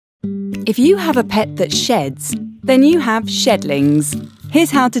If you have a pet that sheds, then you have shedlings. Here's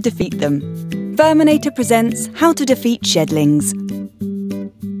how to defeat them. FURminator presents How to Defeat Shedlings.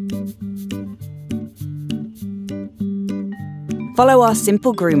 Follow our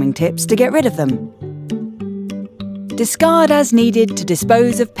simple grooming tips to get rid of them. Discard as needed to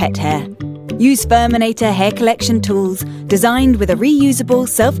dispose of pet hair. Use FURminator hair collection tools designed with a reusable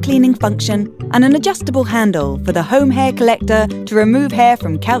self-cleaning function and an adjustable handle for the home hair collector to remove hair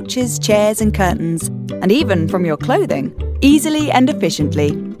from couches, chairs and curtains, and even from your clothing, easily and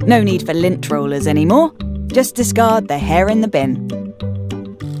efficiently. No need for lint rollers anymore. Just discard the hair in the bin.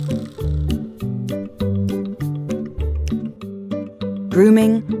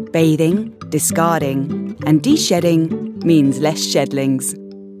 Grooming, bathing, discarding and de-shedding means less shedlings.